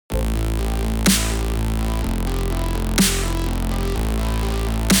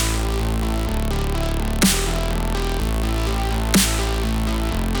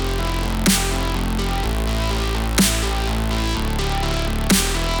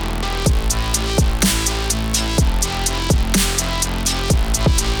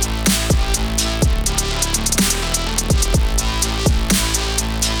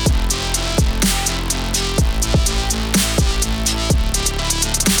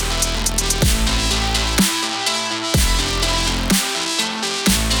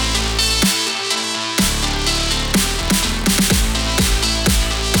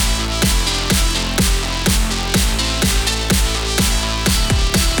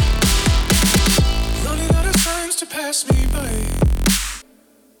night.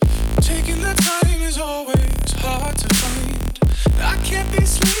 Taking the time is always hard to find. I can't be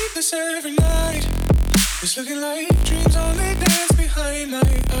sleepless every night. It's looking like dreams only dance behind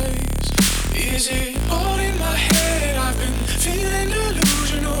my eyes. Is it all in my head? I've been feeling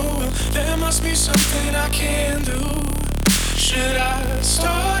delusional. Well, there must be something I can do. Should I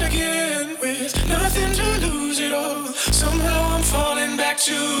start again with nothing to lose at all? Somehow I'm falling back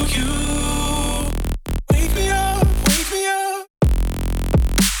to you.